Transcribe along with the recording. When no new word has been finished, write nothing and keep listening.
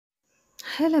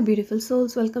Hello, beautiful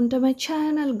souls. Welcome to my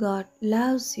channel. God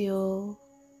loves you.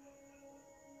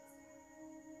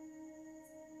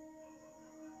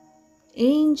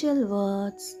 Angel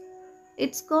words.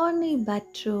 It's corny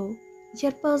but true.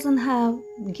 Your person have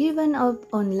given up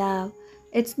on love.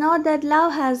 It's not that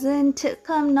love hasn't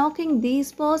come knocking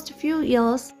these past few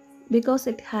years, because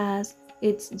it has.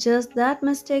 It's just that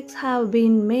mistakes have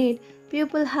been made,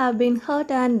 people have been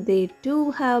hurt, and they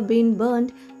too have been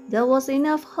burnt. There was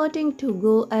enough hurting to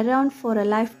go around for a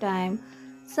lifetime.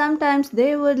 Sometimes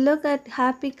they would look at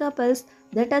happy couples,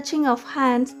 the touching of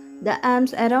hands, the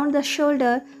arms around the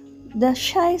shoulder, the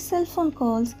shy cell phone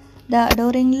calls, the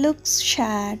adoring looks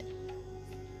shared,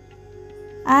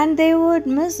 and they would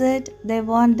miss it. They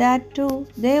want that too.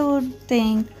 They would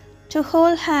think to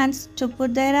hold hands, to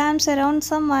put their arms around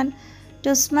someone,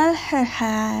 to smell her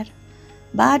hair.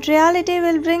 But reality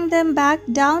will bring them back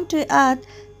down to earth.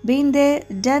 Been there,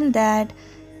 done that.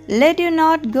 Let you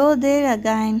not go there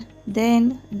again.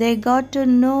 Then they got to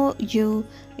know you.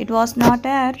 It was not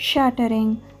earth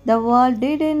shattering. The world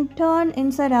didn't turn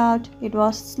inside out. It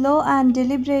was slow and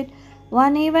deliberate,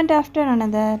 one event after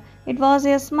another. It was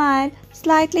your smile,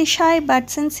 slightly shy but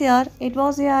sincere. It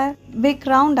was your big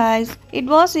round eyes. It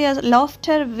was your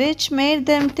laughter which made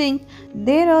them think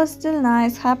there are still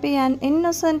nice, happy, and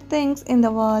innocent things in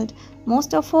the world.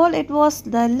 Most of all, it was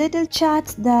the little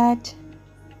chats that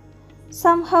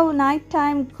somehow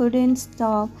nighttime couldn't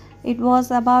stop. It was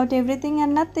about everything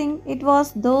and nothing. It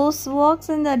was those walks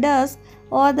in the dusk,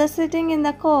 or the sitting in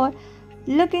the car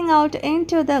looking out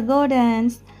into the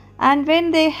gardens. And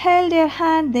when they held your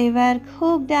hand, they were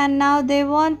hooked, and now they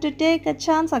want to take a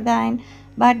chance again.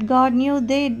 But God knew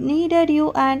they needed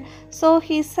you, and so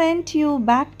He sent you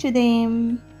back to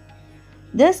them.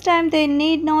 This time they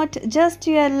need not just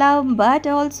your love but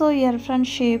also your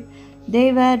friendship.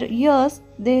 They were yours,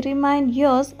 they remain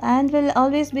yours, and will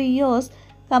always be yours.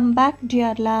 Come back,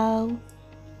 dear love.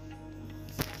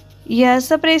 Your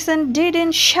separation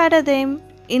didn't shatter them.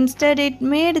 Instead, it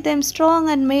made them strong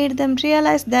and made them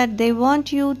realize that they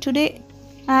want you today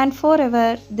and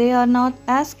forever. They are not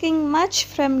asking much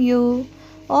from you.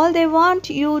 All they want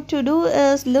you to do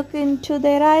is look into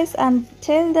their eyes and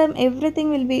tell them everything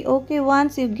will be okay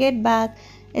once you get back.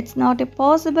 It's not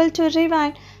possible to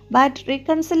rewind, but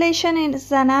reconciliation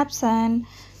is an option.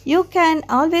 You can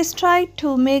always try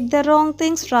to make the wrong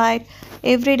things right.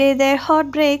 Every day their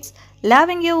heart breaks.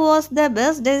 Loving you was the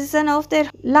best decision of their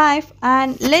life,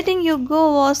 and letting you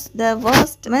go was the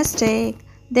worst mistake.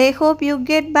 They hope you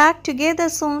get back together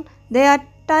soon. They are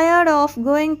tired of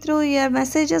going through your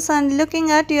messages and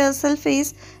looking at your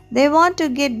selfies. They want to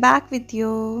get back with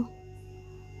you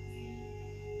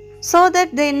so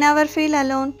that they never feel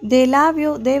alone. They love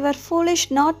you. They were foolish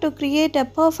not to create a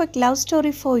perfect love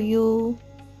story for you.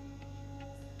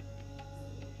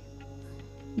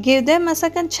 Give them a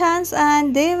second chance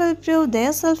and they will prove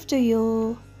themselves to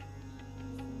you.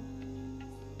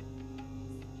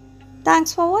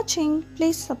 Thanks for watching.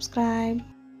 Please subscribe.